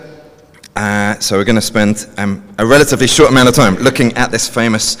So we're going to spend a relatively short amount of time looking at this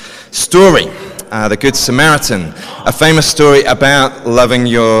famous story, the Good Samaritan, a famous story about loving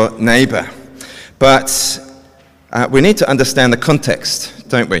your neighbor. But we need to understand the context,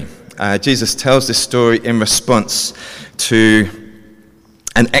 don't we? Jesus tells this story in response to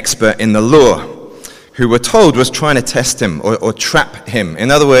an expert in the law who we're told was trying to test him or trap him. In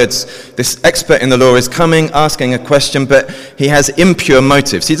other words, this expert in the law is coming, asking a question, but he has impure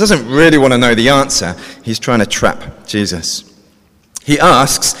motives. He doesn't really want to know the answer. He's trying to trap Jesus. He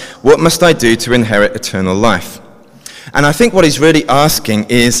asks, "What must I do to inherit eternal life?" And I think what he's really asking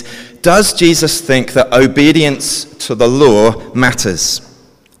is, does Jesus think that obedience to the law matters?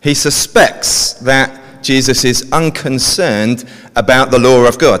 He suspects that Jesus is unconcerned about the law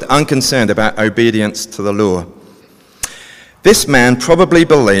of God, unconcerned about obedience to the law. This man probably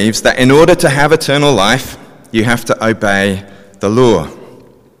believes that in order to have eternal life, you have to obey the law.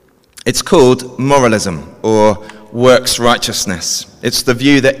 It's called moralism or works righteousness. It's the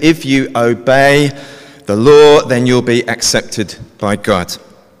view that if you obey the law, then you'll be accepted by God.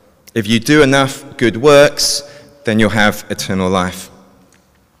 If you do enough good works, then you'll have eternal life.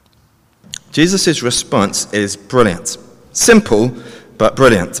 Jesus' response is brilliant. Simple, but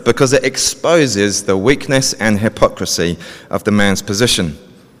brilliant, because it exposes the weakness and hypocrisy of the man's position.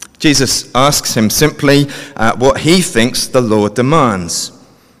 Jesus asks him simply what he thinks the law demands.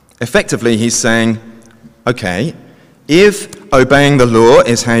 Effectively, he's saying, okay, if obeying the law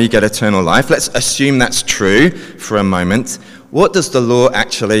is how you get eternal life, let's assume that's true for a moment. What does the law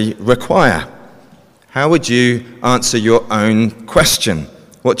actually require? How would you answer your own question?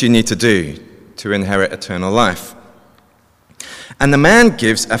 What do you need to do to inherit eternal life? And the man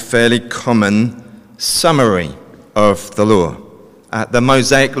gives a fairly common summary of the law. The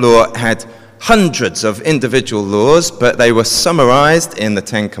Mosaic law had hundreds of individual laws, but they were summarized in the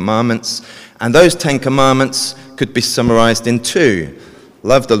Ten Commandments. And those 10 Commandments could be summarized in 2.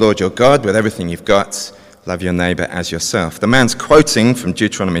 Love the Lord your God with everything you've got. Love your neighbor as yourself. The man's quoting from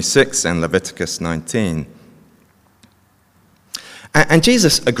Deuteronomy 6 and Leviticus 19. And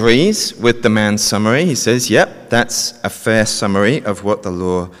Jesus agrees with the man's summary. He says, yep, that's a fair summary of what the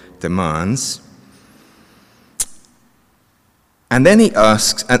law demands. And then he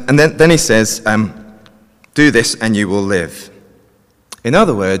asks, and then he says, do this and you will live. In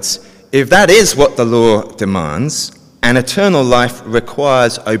other words, if that is what the law demands, and eternal life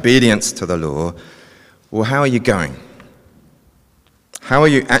requires obedience to the law, well, how are you going? How are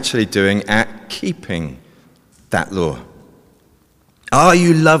you actually doing at keeping that law? Are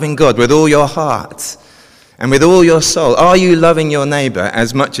you loving God with all your heart and with all your soul? Are you loving your neighbor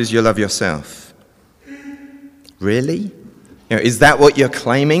as much as you love yourself? Really? Is that what you're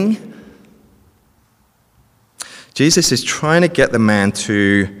claiming? Jesus is trying to get the man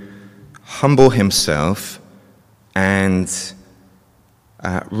to humble himself and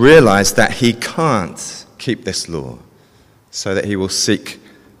realize that he can't keep this law, so that he will seek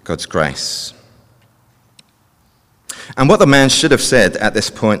God's grace. And what the man should have said at this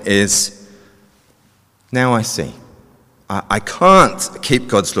point is, now I see. I can't keep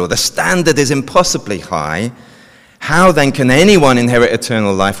God's law. The standard is impossibly high. How then can anyone inherit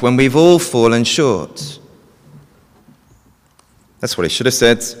eternal life when we've all fallen short? That's what he should have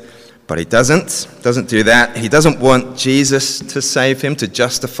said, but he doesn't do that. He doesn't want Jesus to save him, to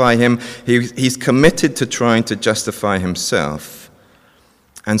justify him. He's committed to trying to justify himself.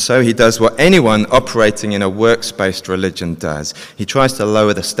 And so he does what anyone operating in a works-based religion does. He tries to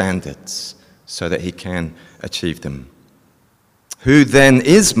lower the standards so that he can achieve them. Who then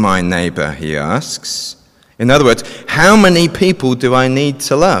is my neighbor, he asks. In other words, how many people do I need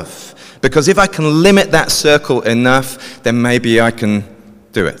to love? Because if I can limit that circle enough, then maybe I can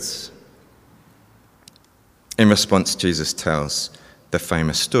do it. In response, Jesus tells the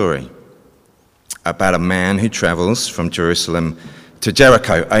famous story about a man who travels from Jerusalem to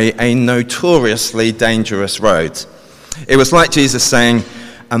Jericho, a notoriously dangerous road. It was like Jesus saying,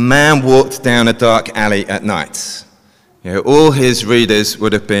 a man walked down a dark alley at night. All his readers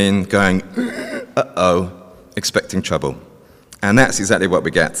would have been going, uh-oh, expecting trouble. And that's exactly what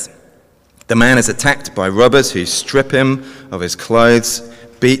we get. The man is attacked by robbers who strip him of his clothes,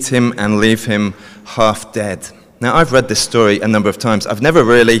 beat him, and leave him half dead. Now, I've read this story a number of times. I've never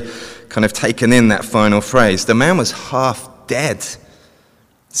really kind of taken in that final phrase. The man was half dead,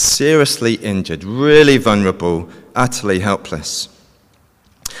 seriously injured, really vulnerable, utterly helpless.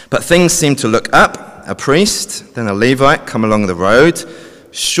 But things seem to look up. A priest, then a Levite come along the road.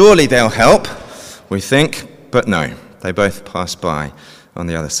 Surely they'll help, we think, but no, they both pass by on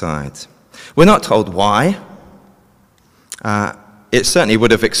the other side. We're not told why. It certainly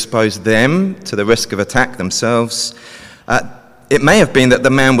would have exposed them to the risk of attack themselves. It may have been that the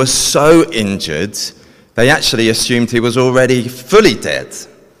man was so injured, they actually assumed he was already fully dead.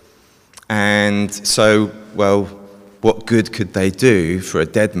 And so, well, what good could they do for a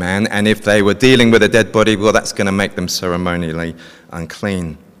dead man? And if they were dealing with a dead body, well, that's going to make them ceremonially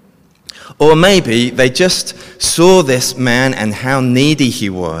unclean. Or maybe they just saw this man and how needy he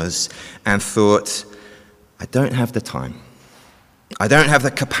was and thought, I don't have the time. I don't have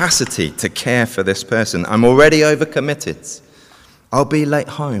the capacity to care for this person. I'm already overcommitted. I'll be late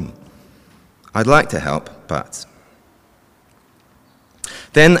home. I'd like to help, but...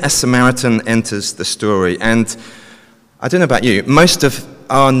 Then a Samaritan enters the story, and I don't know about you, most of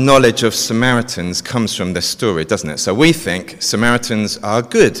our knowledge of Samaritans comes from this story, doesn't it? So we think Samaritans are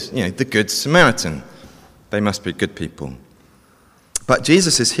good, the Good Samaritan. They must be good people. But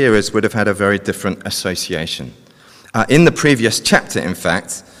Jesus' hearers would have had a very different association. In the previous chapter, in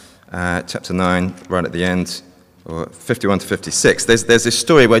fact, chapter 9, right at the end, or 51 to 56, there's this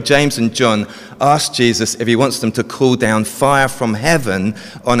story where James and John ask Jesus if he wants them to call down fire from heaven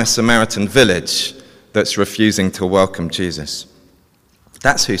on a Samaritan village that's refusing to welcome Jesus.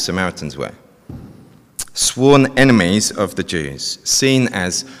 That's who Samaritans were. Sworn enemies of the Jews, seen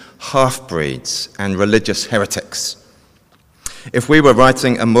as half-breeds and religious heretics. If we were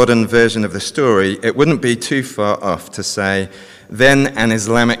writing a modern version of the story, it wouldn't be too far off to say, then an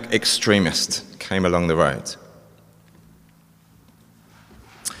Islamic extremist came along the road.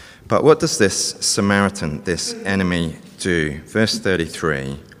 But what does this Samaritan, this enemy, do? Verse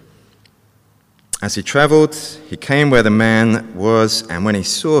 33. As he traveled, he came where the man was, and when he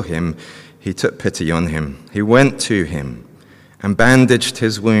saw him, he took pity on him. He went to him and bandaged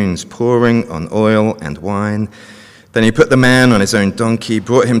his wounds, pouring on oil and wine. Then he put the man on his own donkey,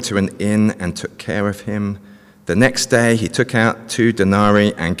 brought him to an inn, and took care of him. The next day he took out 2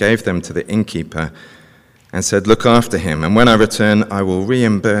 denarii and gave them to the innkeeper, and said, look after him, and when I return, I will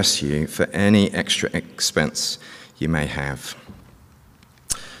reimburse you for any extra expense you may have.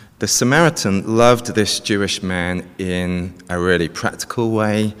 The Samaritan loved this Jewish man in a really practical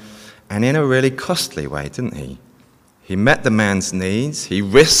way and in a really costly way, didn't he? He met the man's needs, he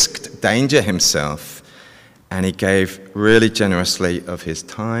risked danger himself, and he gave really generously of his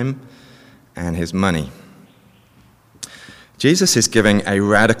time and his money. Jesus is giving a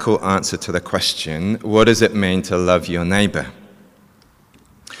radical answer to the question, what does it mean to love your neighbor?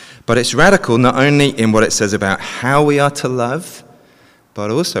 But it's radical not only in what it says about how we are to love,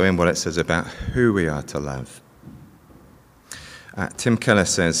 but also in what it says about who we are to love. Tim Keller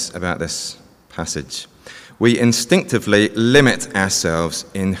says about this passage, we instinctively limit ourselves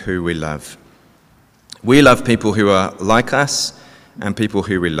in who we love. We love people who are like us and people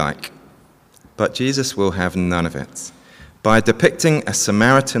who we like. But Jesus will have none of it. By depicting a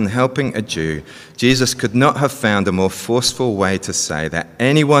Samaritan helping a Jew, Jesus could not have found a more forceful way to say that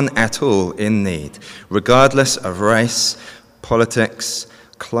anyone at all in need, regardless of race, politics,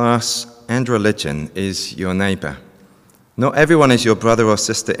 class, and religion, is your neighbor. Not everyone is your brother or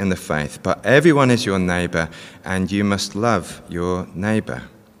sister in the faith, but everyone is your neighbor, and you must love your neighbor.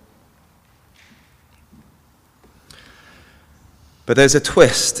 But there's a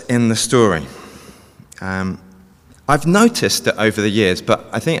twist in the story. I've noticed it over the years, but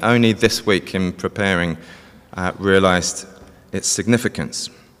I think only this week in preparing realized its significance.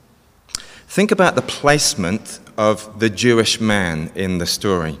 Think about the placement of the Jewish man in the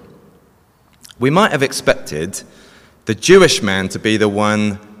story. We might have expected the Jewish man to be the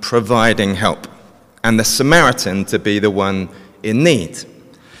one providing help and the Samaritan to be the one in need.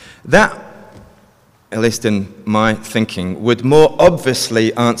 That, at least in my thinking, would more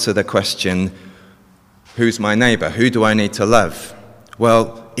obviously answer the question, who's my neighbor? Who do I need to love?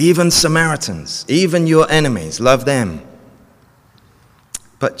 Well, even Samaritans, even your enemies, love them.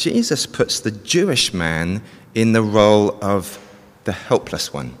 But Jesus puts the Jewish man in the role of the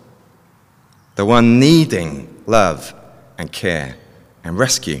helpless one, the one needing love and care and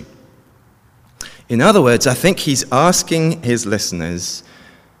rescue. In other words, I think he's asking his listeners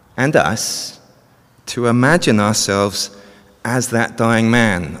and us to imagine ourselves as that dying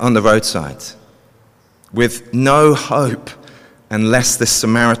man on the roadside, with no hope unless the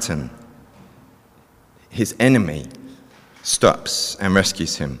Samaritan, his enemy, stops and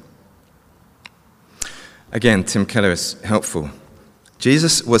rescues him. Again, Tim Keller is helpful.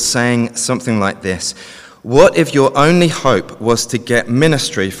 Jesus was saying something like this: what if your only hope was to get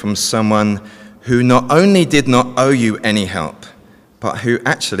ministry from someone who not only did not owe you any help, but who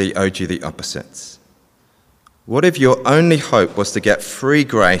actually owed you the opposite? What if your only hope was to get free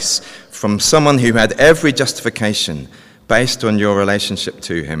grace from someone who had every justification, based on your relationship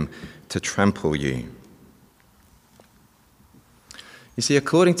to him, to trample you. You see,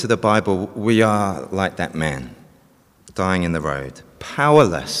 according to the Bible, we are like that man dying in the road,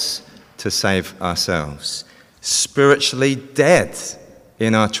 powerless to save ourselves, spiritually dead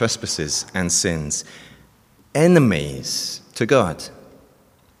in our trespasses and sins, enemies to God.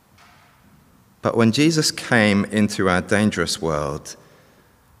 But when Jesus came into our dangerous world,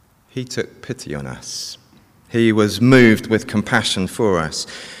 he took pity on us. He was moved with compassion for us.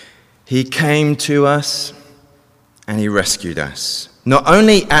 He came to us and he rescued us, not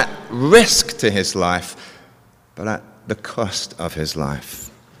only at risk to his life, but at the cost of his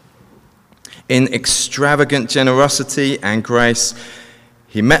life. In extravagant generosity and grace,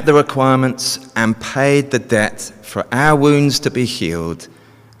 he met the requirements and paid the debt for our wounds to be healed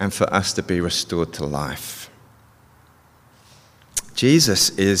and for us to be restored to life. Jesus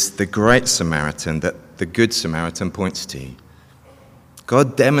is the great Samaritan that the Good Samaritan points to.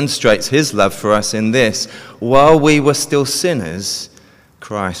 God demonstrates his love for us in this: while we were still sinners,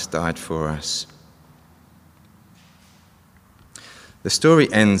 Christ died for us. The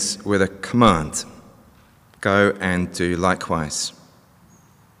story ends with a command: go and do likewise.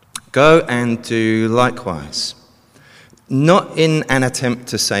 Go and do likewise. Not in an attempt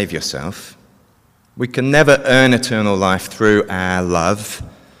to save yourself. We can never earn eternal life through our love.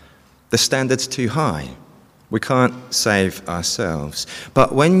 The standard's too high. We can't save ourselves.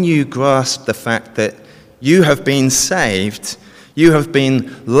 But when you grasp the fact that you have been saved, you have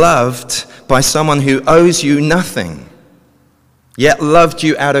been loved by someone who owes you nothing, yet loved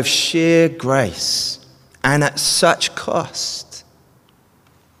you out of sheer grace and at such cost,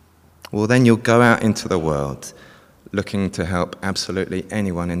 well, then you'll go out into the world looking to help absolutely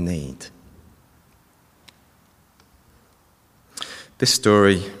anyone in need. This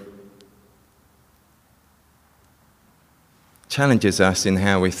story challenges us in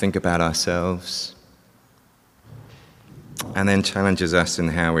how we think about ourselves, and then challenges us in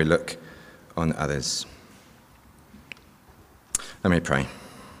how we look on others. Let me pray.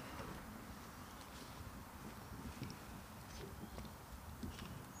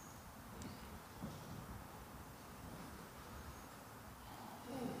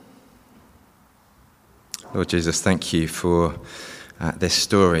 Lord Jesus, thank you for this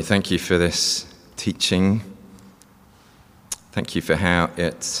story. Thank you for this teaching. Thank you for how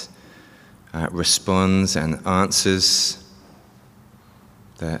it responds and answers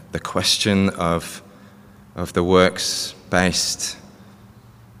the question of the works-based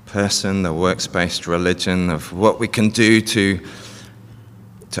person, the works-based religion, of what we can do to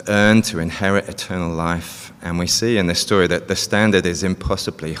earn, to inherit eternal life. And we see in this story that the standard is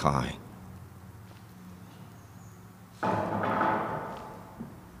impossibly high.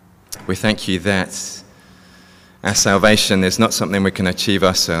 We thank you that our salvation is not something we can achieve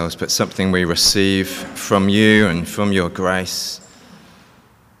ourselves, but something we receive from you and from your grace.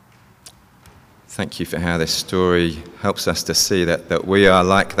 Thank you for how this story helps us to see that we are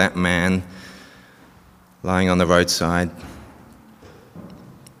like that man lying on the roadside,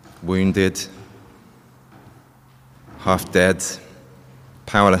 wounded, half dead,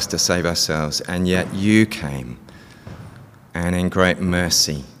 powerless to save ourselves, and yet you came and in great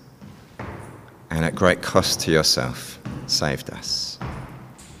mercy and at great cost to yourself saved us.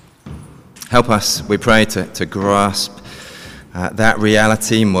 Help us, we pray, to grasp that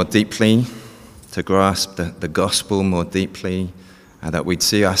reality more deeply, to grasp the gospel more deeply, that we'd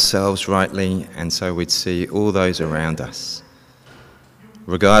see ourselves rightly, and so we'd see all those around us,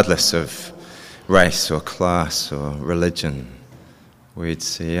 regardless of race or class or religion. We'd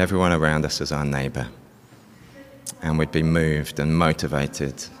see everyone around us as our neighbour, and we'd be moved and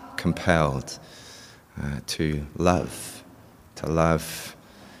motivated, compelled to love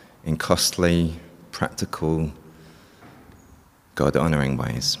in costly, practical, God-honouring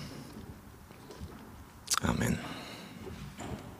ways. Amen.